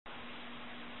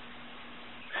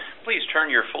Please turn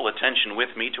your full attention with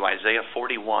me to Isaiah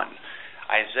 41.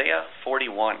 Isaiah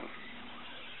 41. I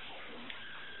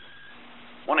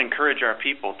want to encourage our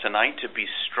people tonight to be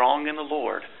strong in the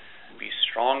Lord. Be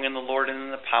strong in the Lord and in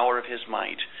the power of His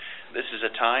might. This is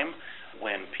a time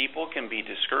when people can be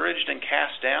discouraged and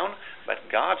cast down, but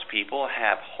God's people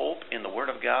have hope in the Word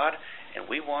of God, and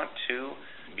we want to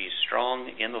be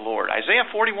strong in the Lord. Isaiah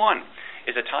 41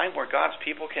 is a time where God's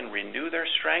people can renew their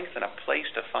strength and a place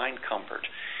to find comfort.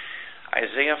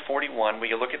 Isaiah 41,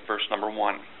 we look at verse number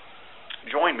 1.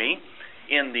 Join me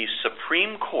in the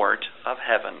supreme court of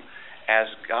heaven as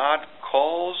God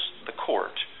calls the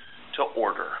court to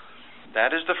order.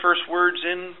 That is the first words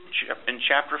in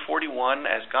chapter 41.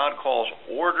 As God calls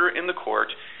order in the court,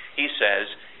 He says,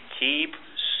 "Keep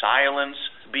silence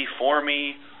before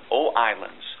me, O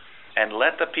islands, and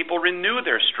let the people renew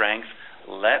their strength.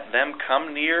 Let them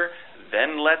come near,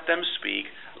 then let them speak.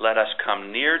 Let us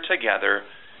come near together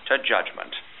to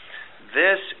judgment."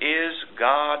 This is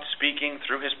God speaking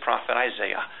through His prophet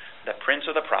Isaiah, the prince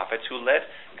of the prophets who led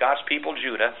God's people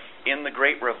Judah in the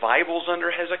great revivals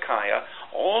under Hezekiah,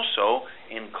 also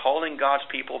in calling God's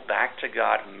people back to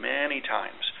God many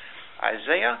times.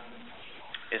 Isaiah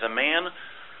is a man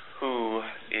who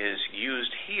is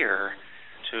used here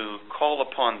to call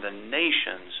upon the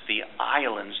nations, the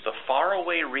islands, the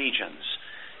faraway regions,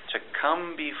 to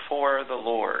come before the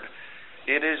Lord.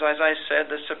 It is, as I said,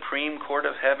 the supreme court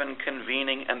of heaven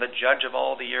convening, and the judge of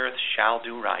all the earth shall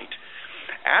do right.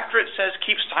 After it says,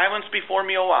 "Keep silence before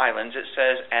me, O islands," it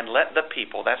says, "And let the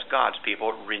people," that's God's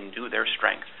people, "renew their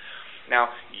strength."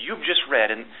 Now, you've just read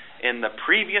in the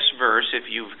previous verse, if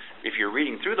you're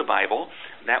reading through the Bible,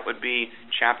 that would be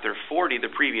chapter 40, the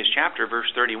previous chapter,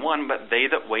 verse 31, "But they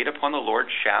that wait upon the Lord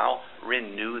shall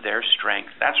renew their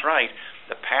strength." That's right.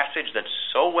 The passage that's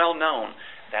so well known,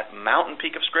 that mountain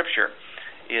peak of Scripture,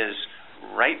 is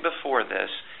right before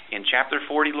this. In chapter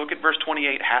 40, look at verse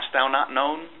 28. "Hast thou not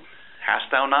known? Hast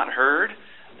thou not heard?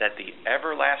 That the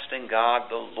everlasting God,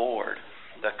 the Lord,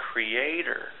 the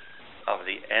Creator of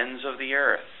the ends of the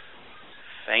earth,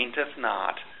 fainteth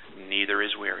not, neither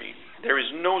is weary. There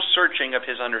is no searching of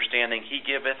His understanding. He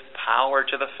giveth power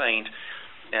to the faint."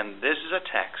 And this is a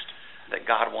text that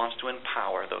God wants to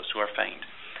empower those who are faint.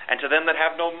 "And to them that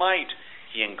have no might,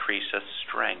 He increaseth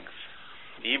strength.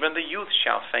 Even the youth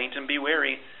shall faint and be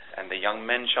weary, and the young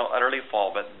men shall utterly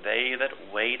fall. But they that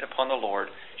wait upon the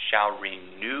Lord shall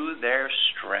renew their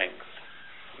strength.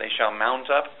 They shall mount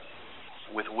up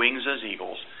with wings as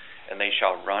eagles, and they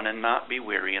shall run and not be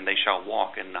weary, and they shall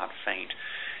walk and not faint."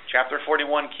 Chapter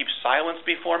 41, "Keep silence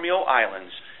before me, O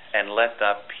islands, and let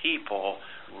the people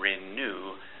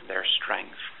renew their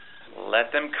strength.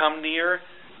 Let them come near,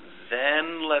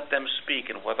 then let them speak."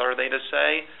 And what are they to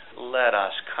say? "Let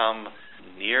us come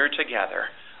near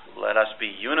together. Let us be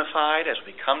unified as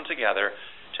we come together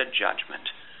to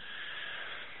judgment."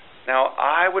 Now,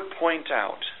 I would point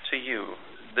out to you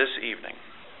this evening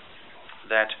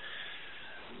that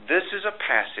this is a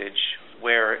passage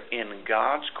where in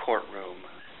God's courtroom,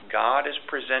 God is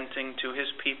presenting to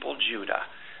His people Judah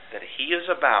that He is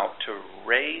about to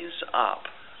raise up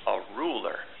a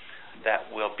ruler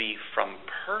that will be from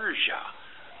Persia,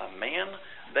 a man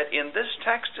that in this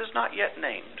text is not yet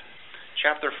named.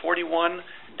 Chapter 41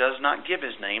 does not give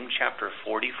his name. Chapter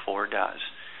 44 does.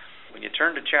 When you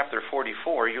turn to chapter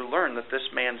 44, you learn that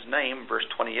this man's name, verse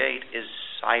 28, is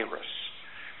Cyrus.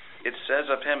 It says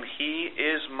of him, "He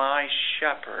is my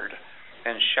shepherd,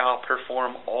 and shall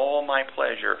perform all my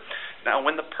pleasure." Now,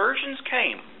 when the Persians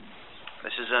came,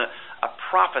 this is a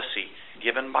prophecy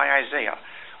given by Isaiah.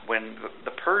 When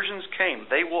the Persians came,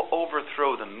 they will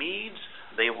overthrow the Medes,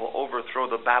 they will overthrow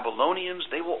the Babylonians,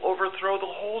 they will overthrow the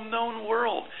whole known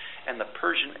world, and the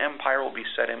Persian Empire will be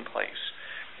set in place.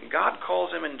 God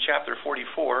calls him in chapter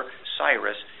 44,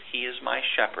 Cyrus, "He is my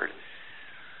shepherd."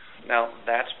 Now,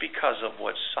 that's because of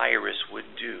what Cyrus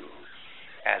would do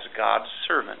as God's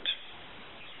servant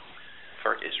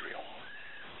for Israel.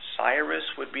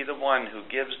 Cyrus would be the one who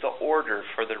gives the order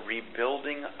for the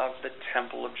rebuilding of the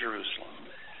Temple of Jerusalem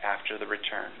after the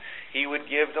return. He would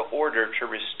give the order to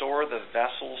restore the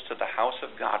vessels to the house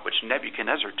of God, which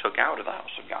Nebuchadnezzar took out of the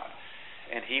house of God.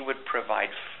 And he would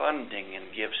provide funding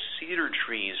and give cedar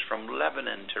trees from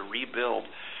Lebanon to rebuild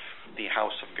the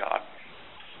house of God.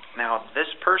 Now,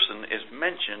 this person is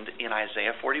mentioned in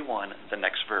Isaiah 41, the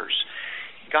next verse.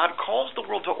 God calls the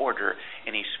world to order,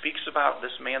 and He speaks about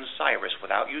this man Cyrus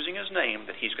without using his name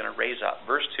that He's going to raise up.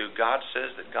 Verse 2, God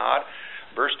says that God,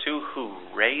 verse 2, "who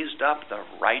raised up the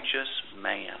righteous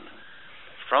man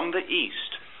from the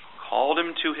east, called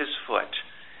him to His foot,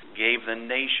 gave the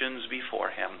nations before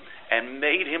him, and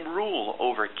made him rule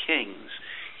over kings.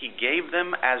 He gave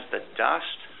them as the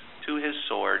dust to his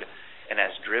sword and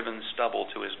as driven stubble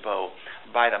to his bow.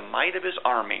 By the might of his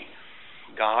army,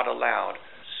 God allowed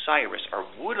Cyrus, or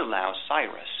would allow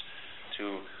Cyrus,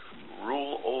 to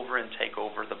rule over and take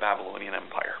over the Babylonian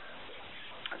Empire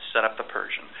and set up the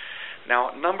Persian.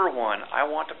 Now, number one, I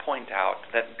want to point out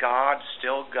that God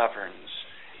still governs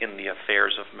in the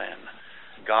affairs of men.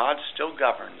 God still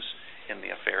governs in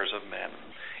the affairs of men.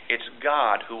 It's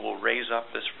God who will raise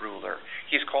up this ruler.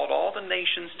 He's called all the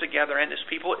nations together and his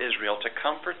people Israel to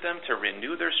comfort them, to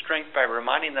renew their strength by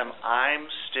reminding them, I'm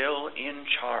still in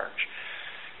charge.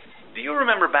 Do you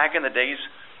remember back in the days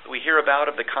we hear about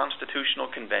of the Constitutional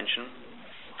Convention?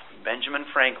 Benjamin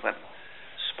Franklin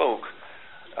spoke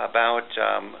about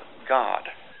God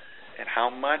and how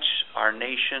much our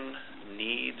nation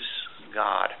needs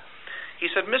God.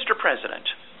 He said, Mr. President,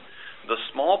 the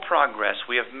small progress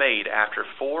we have made after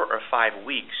 4 or 5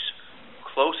 weeks,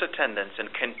 close attendance and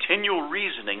continual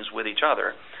reasonings with each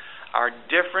other, are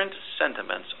different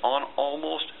sentiments on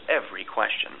almost every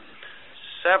question.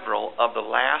 Several of the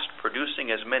last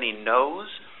producing as many noes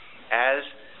as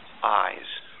ayes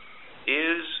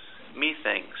is,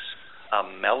 methinks, a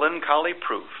melancholy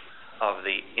proof of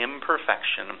the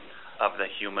imperfection of the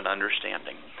human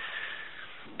understanding.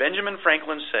 Benjamin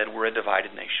Franklin said we're a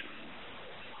divided nation.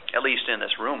 At least in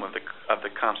this room of the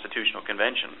Constitutional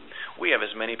Convention, we have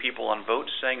as many people on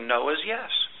votes saying no as yes.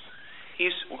 He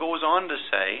goes on to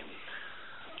say,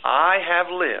 I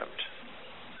have lived,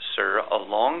 sir, a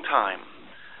long time,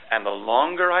 and the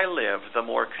longer I live, the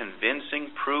more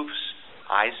convincing proofs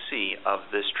I see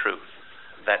of this truth,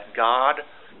 that God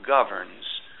governs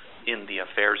in the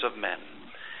affairs of men.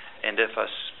 And if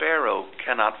a sparrow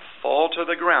cannot fall to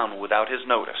the ground without his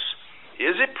notice,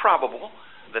 is it probable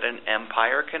that an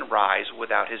empire can rise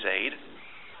without his aid?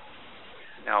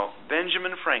 Now,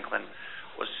 Benjamin Franklin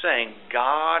was saying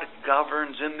God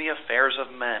governs in the affairs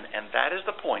of men, and that is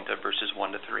the point of verses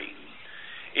 1 to 3.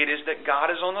 It is that God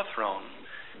is on the throne,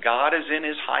 God is in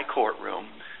his high courtroom,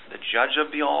 the judge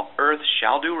of the earth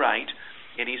shall do right,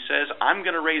 and he says, I'm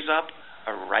going to raise up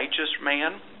a righteous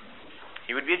man.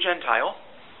 He would be a Gentile.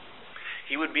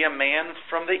 He would be a man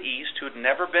from the east who had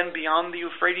never been beyond the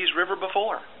Euphrates River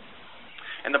before.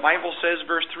 And the Bible says,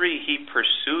 verse 3, he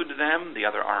pursued them, the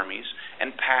other armies,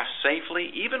 and passed safely,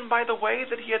 even by the way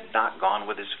that he had not gone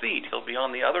with his feet. He'll be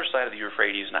on the other side of the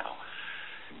Euphrates now,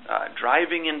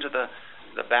 driving into the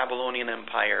Babylonian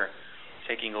Empire,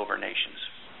 taking over nations.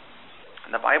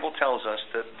 And the Bible tells us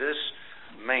that this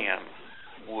man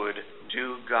would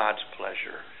do God's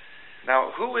pleasure.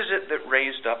 Now, who is it that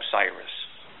raised up Cyrus?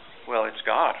 Well, it's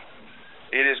God.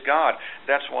 It is God.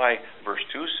 That's why verse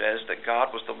 2 says that God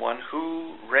was the one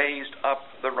who raised up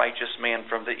the righteous man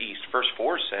from the east. Verse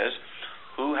 4 says,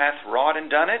 who hath wrought and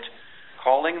done it?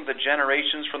 Calling the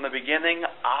generations from the beginning,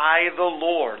 I the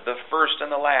Lord, the first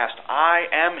and the last. I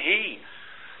am he.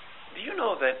 Do you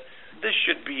know that this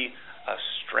should be a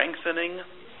strengthening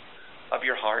of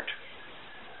your heart?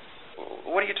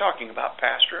 What are you talking about,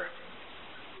 Pastor?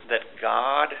 That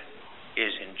God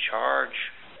is in charge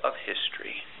of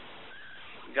history.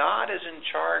 God is in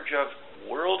charge of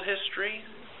world history,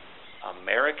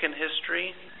 American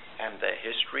history, and the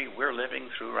history we're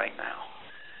living through right now.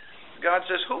 God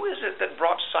says, who is it that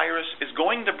is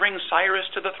going to bring Cyrus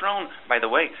to the throne? By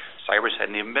the way, Cyrus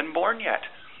hadn't even been born yet.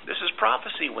 This is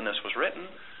prophecy when this was written.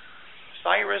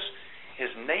 Cyrus,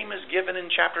 his name is given in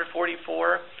chapter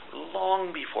 44 long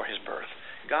before his birth.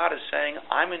 God is saying,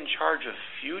 I'm in charge of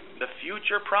the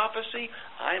future prophecy.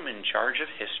 I'm in charge of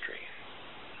history.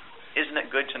 Isn't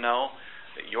it good to know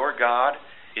that your God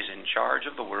is in charge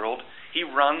of the world? He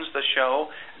runs the show.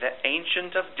 The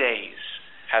Ancient of Days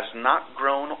has not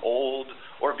grown old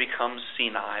or become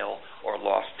senile or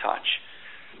lost touch.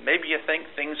 Maybe you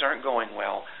think things aren't going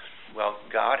well. Well,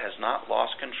 God has not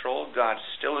lost control. God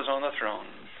still is on the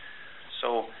throne.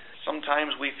 So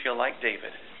sometimes we feel like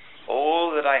David.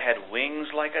 Oh, that I had wings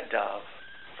like a dove,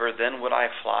 for then would I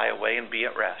fly away and be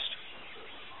at rest.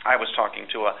 I was talking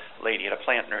to a lady at a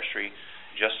plant nursery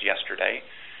just yesterday,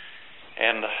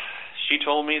 and she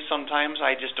told me sometimes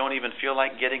I just don't even feel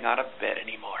like getting out of bed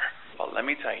anymore. Well, let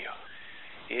me tell you,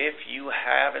 if you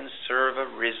have and serve a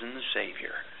risen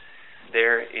Savior,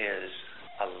 there is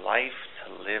a life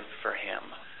to live for him,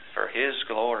 for his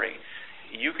glory.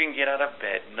 You can get out of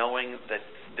bed knowing that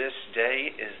this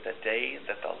day is the day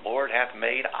that the Lord hath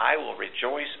made. I will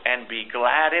rejoice and be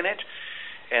glad in it.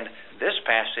 And this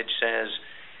passage says,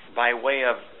 by way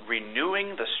of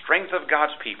renewing the strength of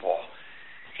God's people,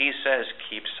 he says,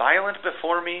 keep silent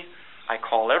before me. I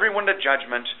call everyone to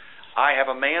judgment. I have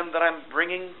a man that I'm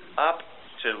bringing up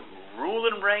to rule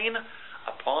and reign,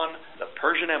 a upon the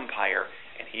Persian Empire,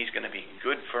 and he's going to be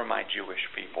good for my Jewish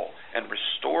people and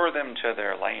restore them to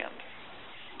their land.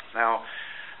 Now,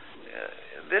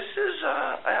 this is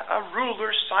a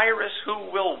ruler, Cyrus,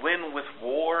 who will win with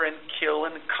war and kill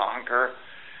and conquer.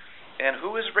 And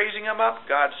who is raising him up?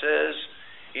 God says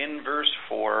in verse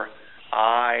 4,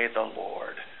 I, the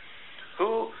Lord.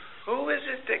 Who is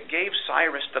it that gave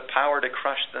Cyrus the power to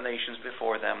crush the nations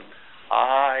before them?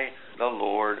 I, the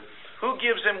Lord. Who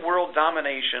gives him world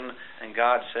domination? And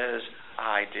God says,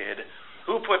 I did.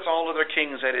 Who puts all other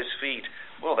kings at his feet?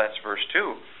 Well, that's verse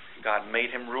 2. God made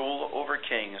him rule over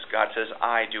kings. God says,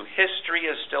 I do. History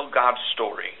is still God's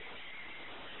story.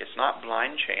 It's not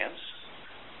blind chance.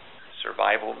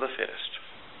 Survival of the fittest.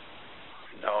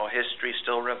 No, history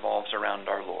still revolves around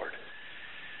our Lord.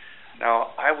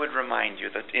 Now, I would remind you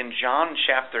that in John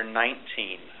chapter 19,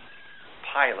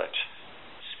 Pilate,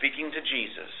 speaking to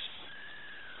Jesus,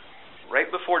 right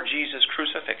before Jesus'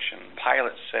 crucifixion,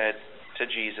 Pilate said to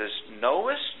Jesus,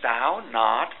 knowest thou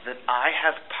not that I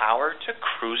have power to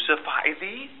crucify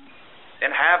thee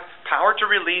and have power to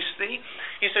release thee?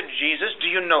 He said, Jesus, do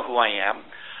you know who I am?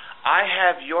 I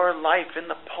have your life in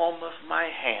the palm of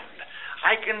my hand.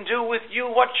 I can do with you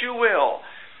what you will.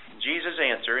 Jesus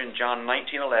answered in John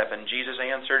 19:11, Jesus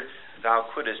answered, thou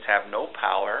couldst have no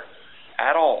power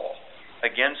at all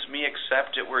against me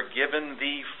except it were given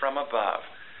thee from above.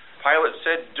 Pilate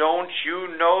said, don't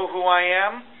you know who I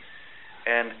am?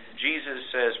 And Jesus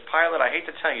says, Pilate, I hate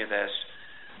to tell you this,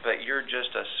 but you're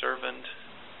just a servant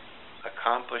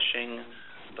accomplishing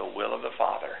the will of the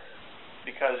Father.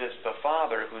 Because it's the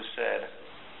Father who said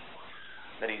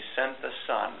that he sent the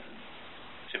Son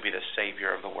to be the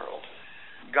Savior of the world.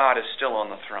 God is still on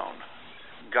the throne.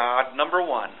 God, number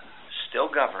one, still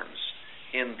governs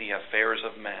in the affairs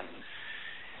of men.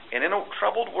 And in a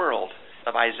troubled world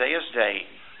of Isaiah's day,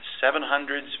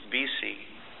 700s BC,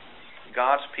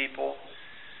 God's people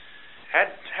had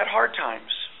hard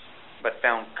times, but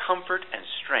found comfort and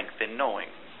strength in knowing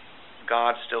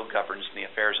God still governs in the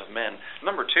affairs of men.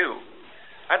 Number two,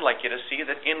 I'd like you to see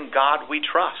that in God we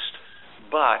trust,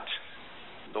 but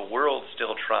the world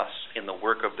still trusts in the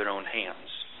work of their own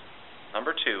hands.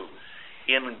 Number two,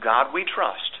 in God we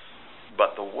trust,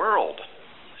 but the world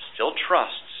still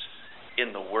trusts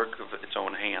in the work of its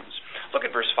own hands. Look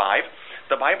at verse 5.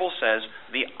 The Bible says,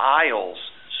 the isles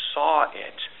saw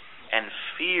it and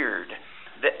feared.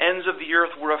 The ends of the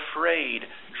earth were afraid,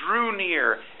 drew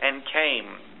near, and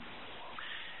came.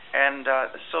 And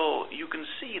so you can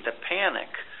see the panic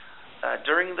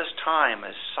during this time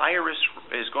as Cyrus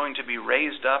is going to be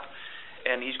raised up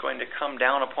and he's going to come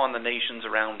down upon the nations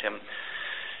around him.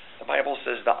 The Bible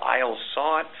says the isles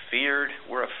saw it, feared,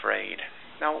 were afraid.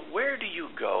 Now, where do you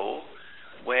go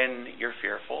when you're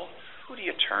fearful? Who do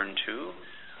you turn to?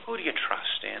 Who do you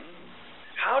trust in?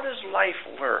 How does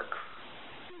life work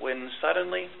when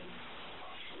suddenly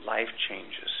life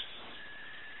changes?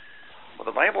 Well,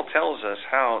 the Bible tells us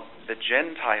how the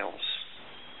Gentiles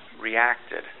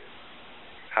reacted,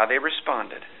 how they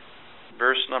responded.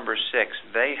 Verse number 6,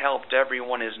 they helped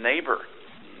everyone his neighbor.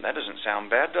 That doesn't sound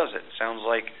bad, does it? Sounds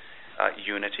like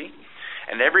unity.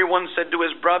 And everyone said to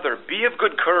his brother, be of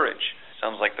good courage.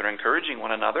 Sounds like they're encouraging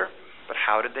one another. But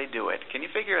how did they do it? Can you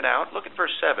figure it out? Look at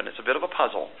verse 7. It's a bit of a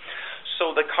puzzle.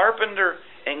 So the carpenter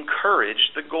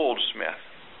encouraged the goldsmith.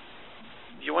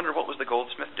 You wonder, what was the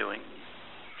goldsmith doing?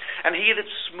 And he that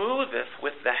smootheth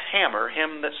with the hammer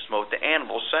him that smote the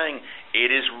anvil, saying, it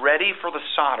is ready for the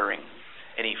soldering.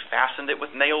 And he fastened it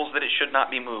with nails that it should not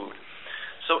be moved.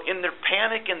 So in their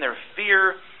panic, in their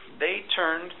fear, they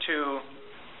turned to,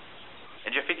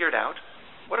 did you figure it out?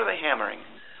 What are they hammering?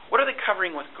 What are they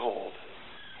covering with gold?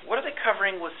 What are they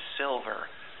covering with silver?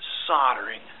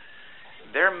 Soldering.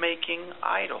 They're making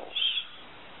idols.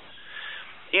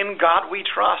 In God we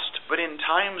trust, but in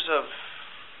times of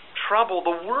trouble,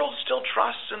 the world still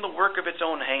trusts in the work of its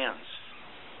own hands.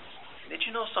 Did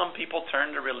you know some people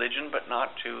turn to religion but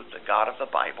not to the God of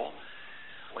the Bible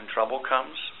when trouble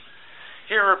comes?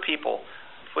 Here are people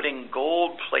putting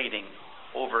gold plating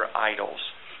over idols,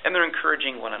 and they're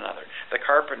encouraging one another. The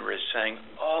carpenter is saying,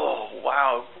 oh,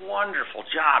 wow, wonderful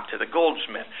job to the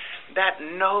goldsmith. That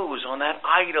nose on that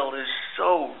idol is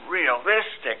so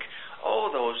realistic.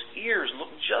 Oh, those ears look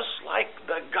just like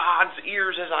the God's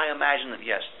ears as I imagine them.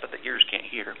 Yes, but the ears can't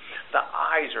hear. The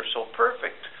eyes are so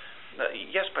perfect.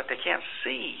 Yes, but they can't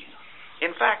see.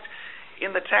 In fact,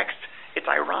 in the text, it's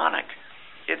ironic.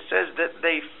 It says that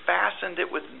they fastened it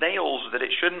with nails that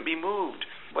it shouldn't be moved.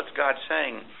 What's God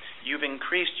saying? You've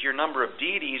increased your number of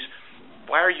deities.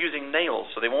 Why are you using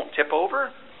nails? So they won't tip over?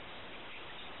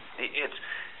 It's,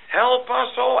 help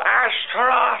us, O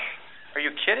Ashtaroth. Are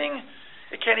you kidding?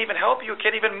 It can't even help you. It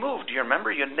can't even move. Do you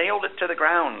remember? You nailed it to the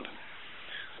ground.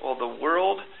 Well, the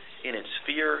world in its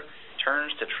fear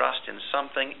turns to trust in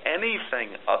something,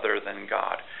 anything other than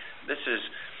God. This is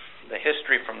the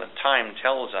history from the time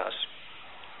tells us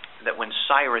that when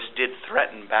Cyrus did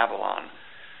threaten Babylon,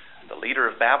 the leader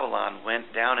of Babylon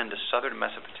went down into southern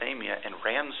Mesopotamia and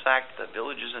ransacked the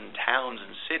villages and towns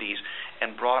and cities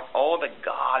and brought all the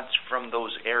gods from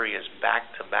those areas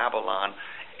back to Babylon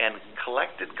and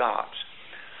collected gods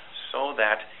so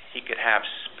that he could have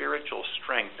spiritual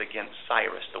strength against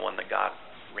Cyrus, the one that God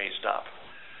raised up.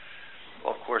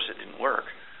 Well, of course, it didn't work.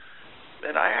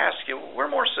 And I ask you, we're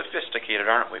more sophisticated,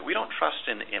 aren't we? We don't trust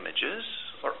in images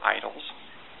or idols.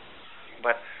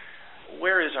 But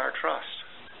where is our trust?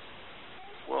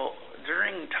 Well,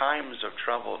 during times of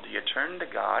trouble, do you turn to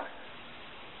God?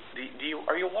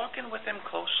 Are you walking with Him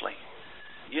closely?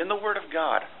 In the Word of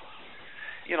God.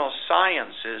 You know,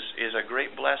 science is a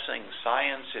great blessing.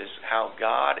 Science is how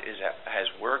God has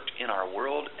worked in our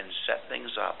world and set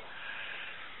things up.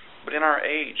 But in our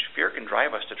age, fear can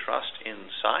drive us to trust in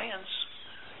science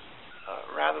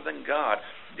rather than God.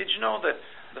 Did you know that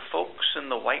the folks in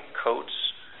the white coats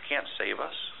can't save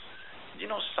us? You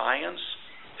know, science,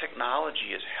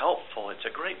 technology is helpful. It's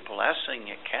a great blessing.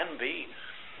 It can be.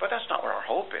 But that's not where our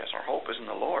hope is. Our hope is in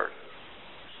the Lord.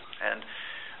 And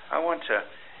I want to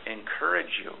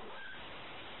encourage you.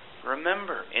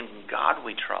 Remember, in God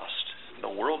we trust. The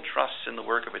world trusts in the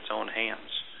work of its own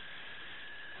hands.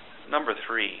 Number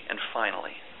 3, and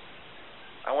finally,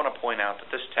 I want to point out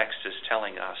that this text is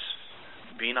telling us,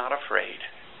 be not afraid.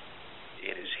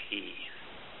 It is He.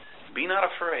 Be not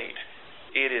afraid.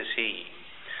 It is He.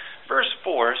 Verse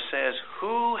 4 says,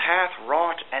 who hath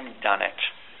wrought and done it,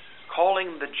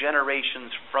 calling the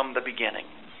generations from the beginning?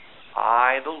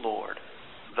 I, the Lord,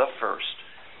 the first,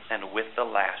 and with the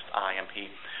last I am He.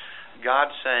 God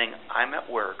saying, I'm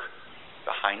at work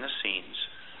behind the scenes,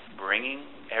 bringing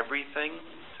everything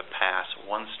to pass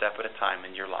one step at a time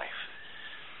in your life.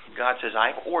 God says,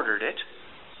 I've ordered it,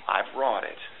 I've wrought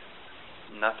it.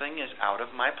 Nothing is out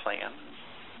of my plan.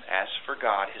 As for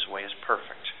God, His way is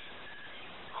perfect.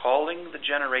 Calling the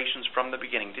generations from the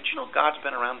beginning. Did you know God's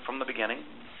been around from the beginning?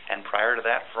 And prior to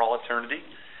that, for all eternity?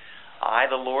 I,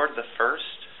 the Lord, the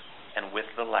first, and with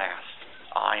the last,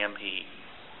 I am He.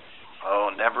 Oh,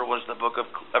 never was the book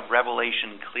of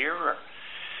Revelation clearer.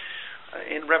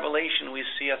 In Revelation, we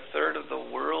see a third of the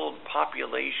world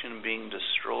population being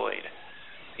destroyed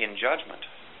in judgment.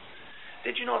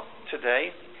 Did you know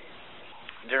today,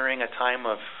 during a time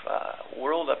of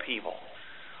world upheaval,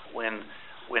 when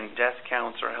death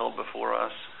counts are held before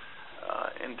us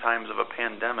in times of a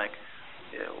pandemic,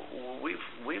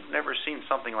 we've never seen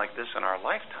something like this in our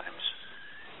lifetimes,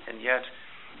 and yet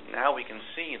now we can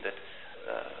see that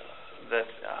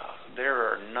there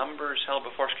are numbers held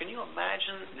before us. Can you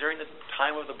imagine during the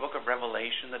time of the book of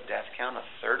Revelation, the death count, a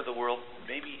third of the world,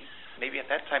 maybe at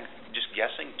that time, just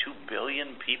guessing 2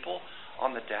 billion people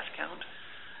on the death count?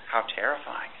 How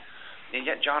terrifying. And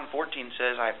yet John 14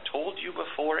 says, I've told you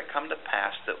before it come to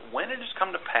pass, that when it has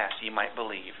come to pass, ye might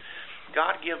believe.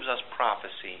 God gives us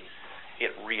prophecy.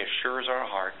 It reassures our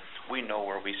heart. We know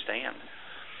where we stand.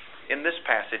 In this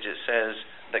passage it says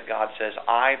that God says,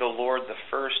 I, the Lord, the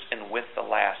first, and with the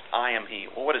last, I am He.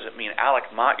 Well, what does it mean?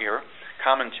 Alec Motyer,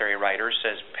 commentary writer,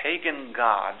 says, pagan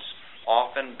gods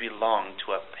often belong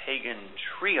to a pagan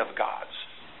tree of gods.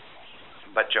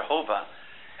 But Jehovah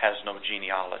has no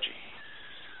genealogy.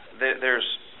 There's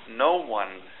no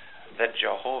one that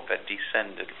Jehovah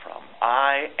descended from.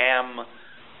 I am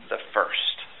the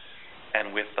first,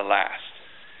 and with the last.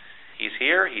 He's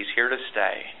here to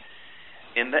stay.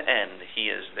 In the end, He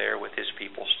is there with His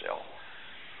people still.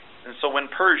 And so when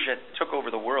Persia took over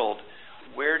the world,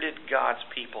 where did God's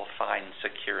people find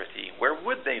security? Where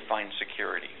would they find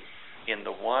security? In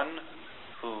the one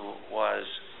who was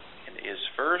and is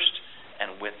first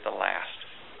and with the last.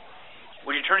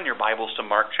 Would you turn in your Bibles to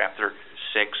Mark chapter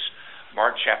 6?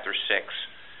 Mark chapter 6,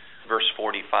 verse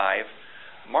 45.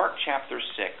 Mark chapter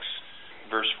 6,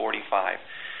 verse 45.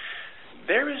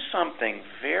 There is something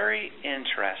very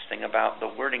interesting about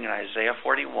the wording in Isaiah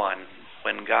 41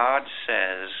 when God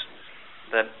says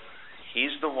that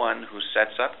He's the one who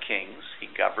sets up kings. He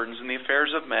governs in the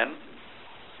affairs of men.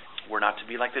 We're not to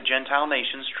be like the Gentile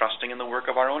nations, trusting in the work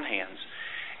of our own hands.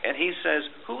 And He says,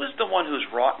 who is the one who's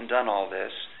wrought and done all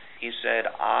this? He said,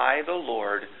 I, the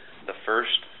Lord, the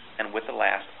first, and with the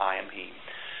last, I am He.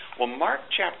 Well, Mark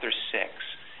chapter 6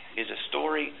 is a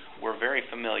story we're very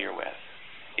familiar with.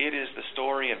 It is the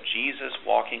story of Jesus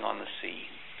walking on the sea.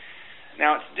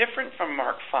 Now, it's different from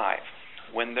Mark 5,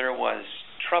 when there was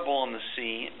trouble in the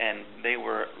sea and they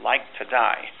were like to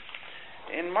die.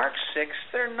 In Mark 6,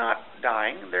 they're not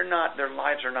dying. Their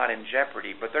lives are not in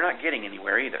jeopardy, but they're not getting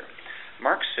anywhere either.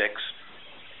 Mark 6,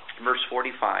 verse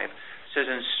 45, says,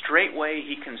 "And straightway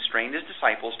he constrained his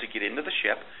disciples to get into the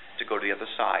ship to go to the other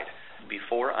side,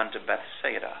 before unto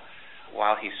Bethsaida,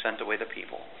 while he sent away the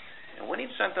people. And when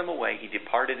he sent them away, he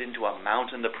departed into a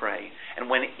mountain to pray. And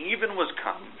when even was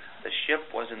come, the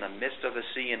ship was in the midst of the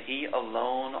sea, and he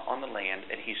alone on the land.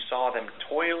 And he saw them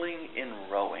toiling in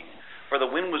rowing, for the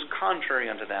wind was contrary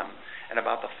unto them. And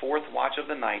about the fourth watch of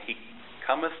the night he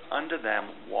cometh unto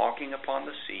them, walking upon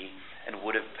the sea, and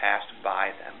would have passed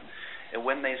by them. And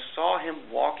when they saw him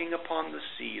walking upon the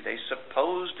sea, they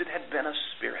supposed it had been a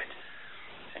spirit,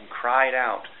 and cried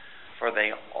out, for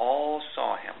they all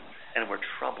saw him, and were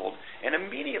troubled. And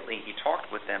immediately he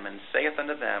talked with them, and saith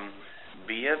unto them,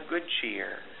 Be of good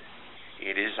cheer,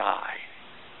 it is I,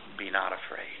 be not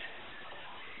afraid.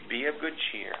 Be of good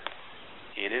cheer,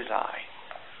 it is I,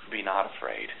 be not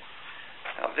afraid."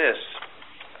 Now this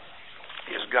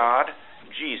is God,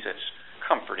 Jesus,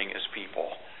 comforting his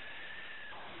people.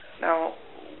 Now,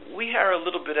 we are a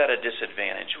little bit at a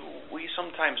disadvantage. We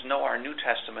sometimes know our New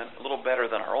Testament a little better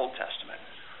than our Old Testament.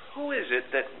 Who is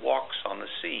it that walks on the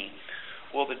sea?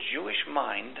 Well, the Jewish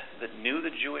mind that knew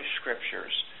the Jewish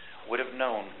scriptures would have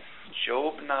known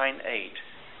Job 9:8,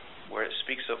 where it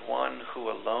speaks of one who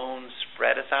alone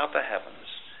spreadeth out the heavens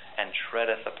and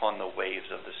treadeth upon the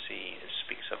waves of the sea. It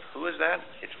speaks of, who is that?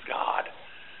 It's God.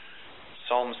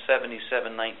 Psalm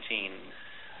 77:19,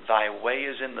 "Thy way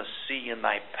is in the sea, and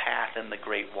thy path in the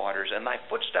great waters, and thy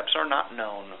footsteps are not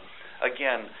known."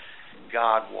 Again,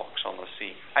 God walks on the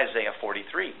sea. Isaiah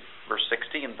 43, verse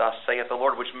 16, "Thus saith the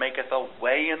Lord, which maketh a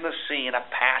way in the sea, and a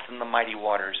path in the mighty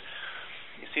waters."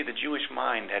 You see, the Jewish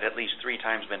mind had at least 3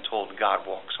 times been told God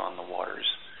walks on the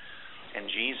waters. And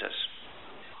Jesus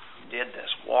did this,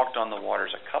 walked on the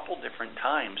waters a couple different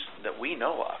times that we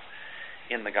know of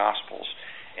in the Gospels.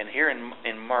 And here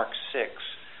in Mark 6,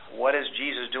 what is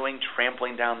Jesus doing?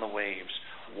 Trampling down the waves,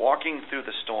 walking through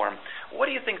the storm. What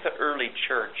do you think the early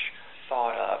church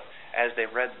thought of as they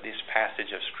read this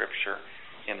passage of Scripture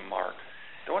in Mark?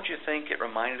 Don't you think it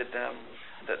reminded them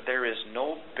that there is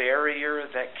no barrier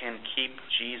that can keep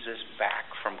Jesus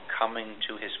back from coming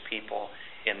to his people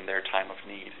in their time of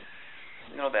need?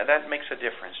 You know, that makes a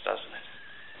difference, doesn't it?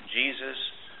 Jesus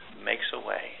makes a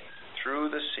way through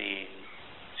the sea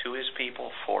to his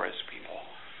people, for his people.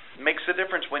 It makes a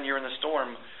difference when you're in the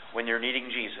storm, when you're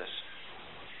needing Jesus.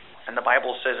 And the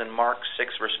Bible says in Mark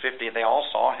 6, verse 50, they all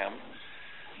saw him.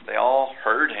 They all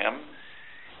heard him.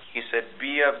 He said,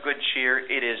 "Be of good cheer,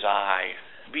 it is I.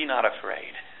 Be not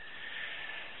afraid."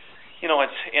 You know,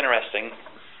 it's interesting.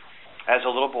 As a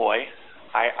little boy,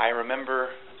 I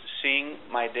remember seeing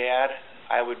my dad.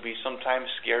 I would be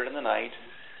sometimes scared in the night,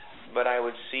 but I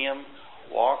would see him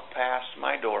walk past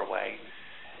my doorway,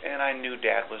 and I knew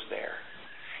Dad was there.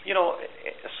 You know,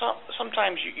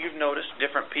 sometimes you've noticed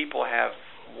different people have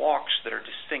walks that are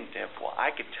distinctive. Well,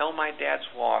 I could tell my dad's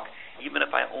walk, even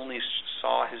if I only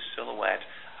saw his silhouette.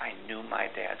 I knew my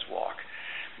dad's walk.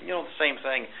 You know, the same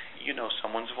thing, you know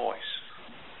someone's voice.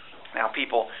 Now,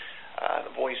 people,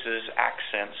 the voices,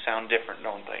 accents sound different,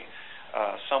 don't they?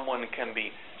 Someone can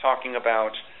be talking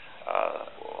about,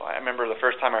 I remember the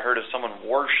first time I heard of someone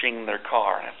washing their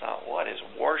car, and I thought, what is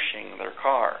washing their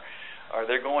car? Or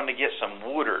they're going to get some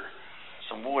water.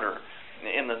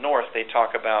 In the north, they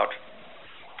talk about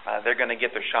they're going to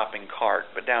get their shopping cart,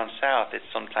 but down south, it's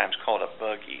sometimes called a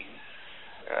buggy.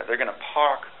 They're going to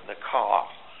park the car.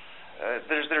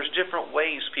 There's different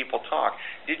ways people talk.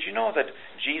 Did you know that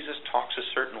Jesus talks a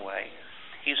certain way?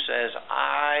 He says,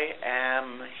 "I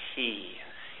am He."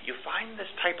 You find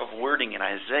this type of wording in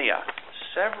Isaiah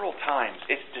several times.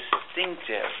 It's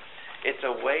distinctive. It's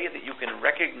a way that you can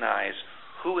recognize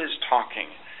who is talking.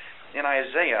 In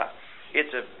Isaiah,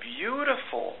 it's a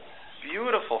beautiful,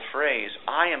 beautiful phrase,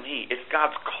 "I am He." It's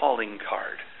God's calling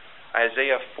card.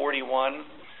 Isaiah 41,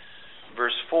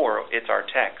 verse 4, it's our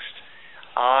text.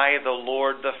 "I, the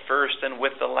Lord, the first and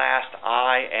with the last,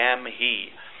 I am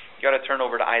He." You got to turn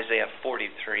over to Isaiah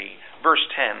 43, verse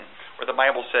 10, where the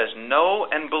Bible says, "Know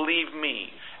and believe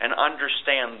me, and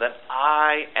understand that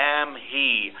I am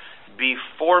He.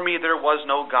 Before me there was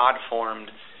no God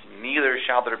formed, neither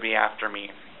shall there be after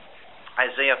me."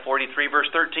 Isaiah 43, verse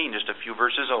 13, just a few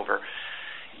verses over.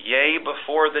 "Yea,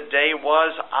 before the day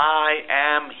was, I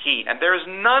am He, and there is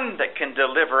none that can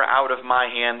deliver out of my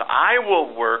hand. I will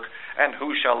work, and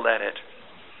who shall let it?"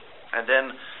 And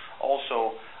then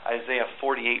also Isaiah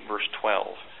 48, verse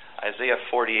 12. Isaiah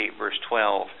 48, verse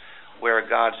 12, where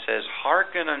God says,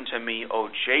 "Hearken unto me, O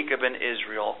Jacob and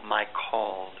Israel, my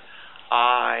called.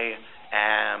 I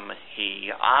am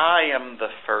He. I am the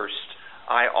first.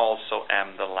 I also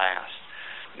am the last.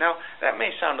 Now, that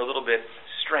may sound a little bit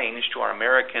strange to our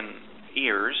American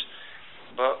ears,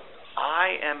 but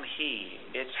I am He.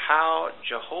 It's how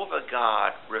Jehovah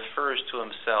God refers to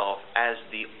Himself as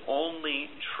the only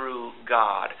true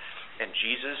God. And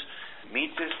Jesus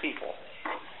meets His people.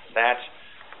 That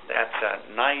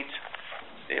night,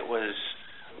 it was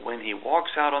when He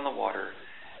walks out on the water,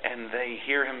 and they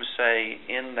hear Him say,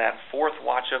 in that fourth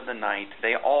watch of the night,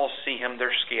 they all see Him,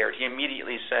 they're scared. He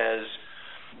immediately says,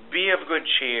 "Be of good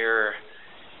cheer,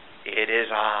 it is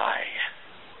I.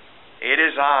 It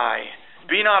is I.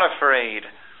 Be not afraid."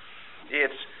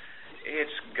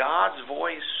 It's God's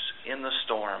voice in the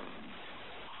storm.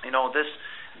 You know,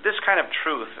 this kind of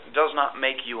truth does not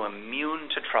make you immune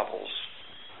to troubles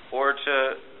or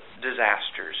to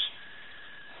disasters.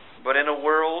 But in a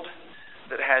world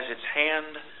that has its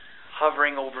hand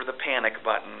hovering over the panic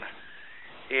button,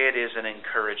 it is an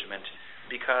encouragement,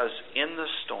 because in the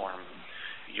storm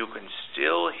you can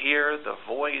still hear the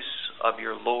voice of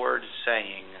your Lord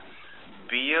saying,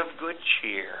 "Be of good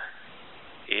cheer.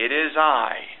 It is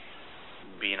I.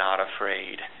 Be not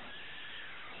afraid."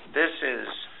 This is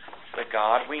the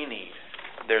God we need.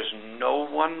 There's no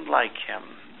one like Him.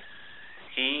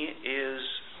 He is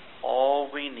all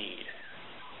we need.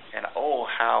 And oh,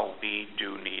 how we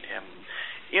do need Him.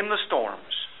 In the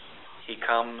storms, He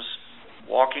comes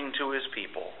walking to His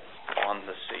people on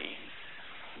the sea.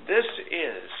 This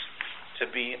is to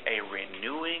be a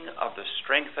renewing of the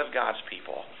strength of God's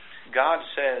people. God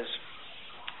says,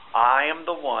 "I am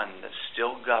the one that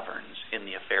still governs in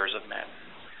the affairs of men.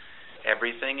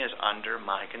 Everything is under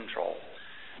my control."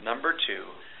 Number two,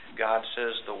 God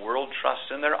says, the world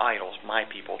trusts in their idols. My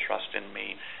people trust in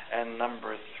me. And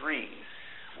number three,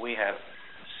 we have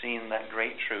seen that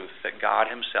great truth that God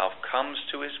Himself comes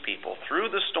to His people through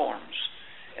the storms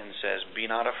and says, "Be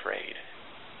not afraid.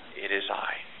 It is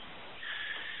I."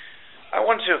 I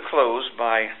want to close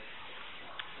by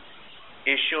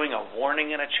issuing a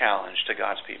warning and a challenge to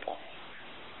God's people.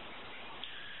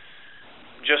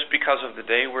 Just because of the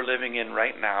day we're living in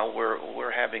right now,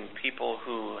 we're having people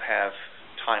who have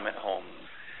time at home.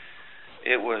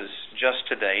 It was just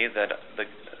today that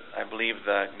I believe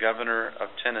the governor of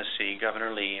Tennessee,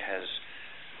 Governor Lee, has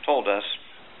told us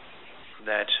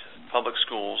that public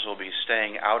schools will be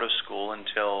staying out of school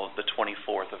until the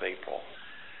 24th of April.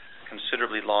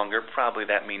 Considerably longer. Probably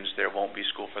that means there won't be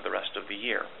school for the rest of the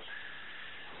year.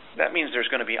 That means there's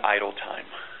going to be idle time.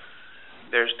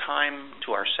 There's time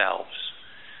to ourselves.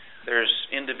 There's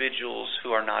individuals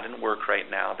who are not in work right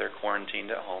now. They're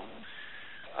quarantined at home.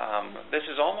 This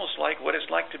is almost like what it's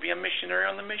like to be a missionary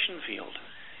on the mission field.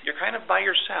 You're kind of by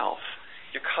yourself.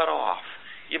 You're cut off.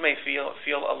 You may feel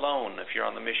alone if you're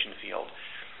on the mission field.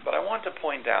 But I want to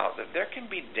point out that there can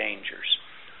be dangers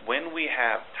when we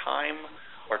have time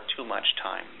or too much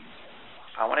time.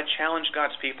 I want to challenge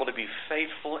God's people to be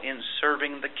faithful in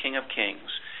serving the King of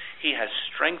Kings. He has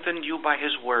strengthened you by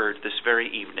His word this very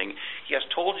evening. He has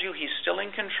told you He's still in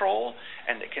control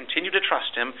and to continue to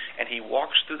trust Him, and He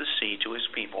walks through the sea to His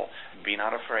people. Be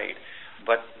not afraid.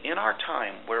 But in our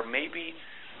time where maybe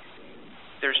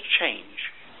there's change,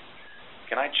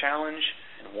 can I challenge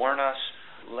and warn us,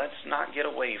 let's not get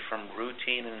away from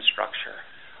routine and structure.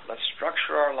 Let's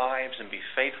structure our lives and be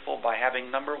faithful by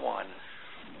having, number one,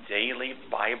 daily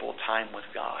Bible time with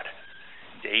God.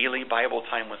 Daily Bible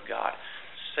time with God.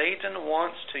 Satan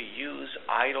wants to use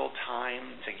idle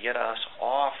time to get us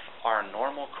off our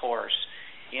normal course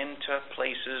into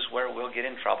places where we'll get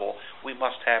in trouble. We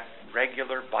must have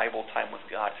regular Bible time with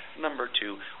God. Number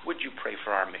two, would you pray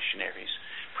for our missionaries?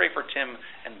 Pray for Tim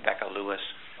and Becca Lewis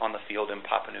on the field in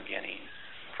Papua New Guinea.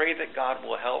 Pray that God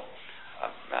will help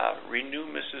renew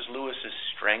Mrs. Lewis's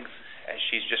strength as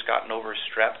she's just gotten over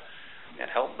strep,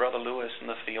 and help Brother Lewis in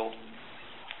the field.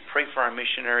 Pray for our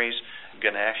missionaries,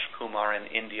 Ganesh Kumar in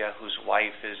India, whose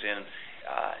wife is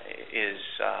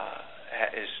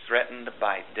threatened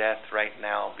by death right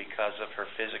now because of her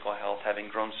physical health having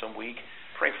grown so weak.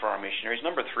 Pray for our missionaries.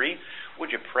 Number three,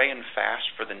 would you pray and fast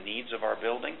for the needs of our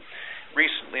building?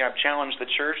 Recently, I've challenged the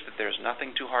church that there's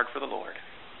nothing too hard for the Lord.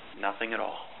 Nothing at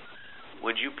all.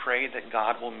 Would you pray that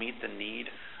God will meet the need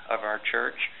of our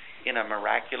church in a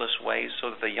miraculous way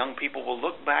so that the young people will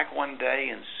look back one day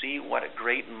and see what a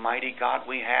great and mighty God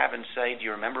we have and say, do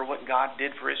you remember what God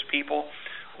did for His people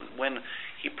when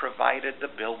He provided the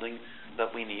building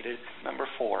that we needed? Number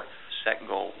four, set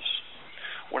goals.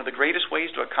 One of the greatest ways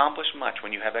to accomplish much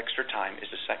when you have extra time is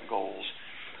to set goals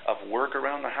of work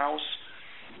around the house,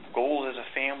 goals as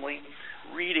a family,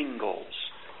 reading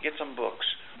goals. Get some books,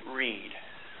 read.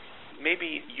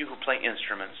 Maybe you who play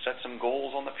instruments, set some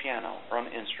goals on the piano or on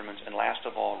instruments, and last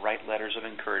of all, write letters of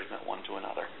encouragement one to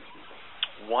another.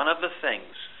 One of the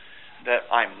things that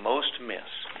I most miss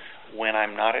when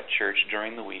I'm not at church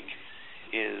during the week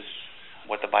is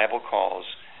what the Bible calls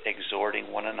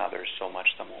exhorting one another so much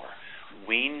the more.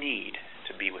 We need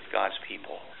to be with God's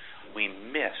people. We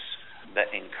miss the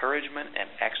encouragement and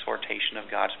exhortation of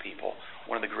God's people.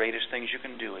 One of the greatest things you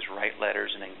can do is write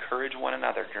letters and encourage one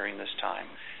another during this time.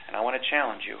 And I want to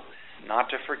challenge you not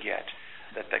to forget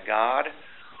that the God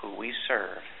who we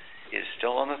serve is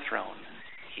still on the throne.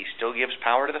 He still gives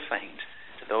power to the faint.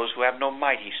 To those who have no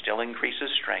might, he still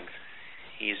increases strength.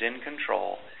 He's in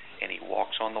control, and he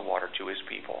walks on the water to his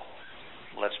people.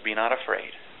 Let's be not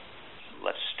afraid.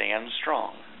 Let's stand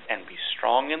strong and be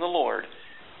strong in the Lord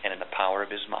and in the power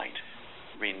of his might,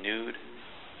 renewed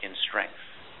in strength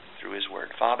through his word.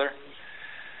 Father,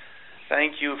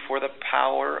 thank you for the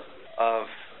power of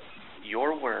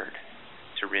your word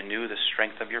to renew the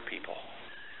strength of your people.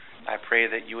 I pray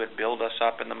that you would build us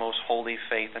up in the most holy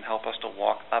faith and help us to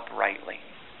walk uprightly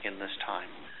in this time.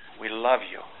 We love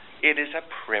you. It is a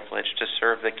privilege to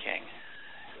serve the King.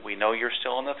 We know you're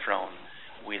still on the throne.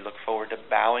 We look forward to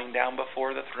bowing down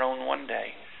before the throne one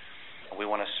day. We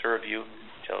want to serve you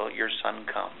till your Son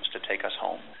comes to take us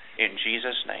home. In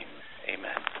Jesus' name,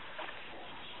 amen.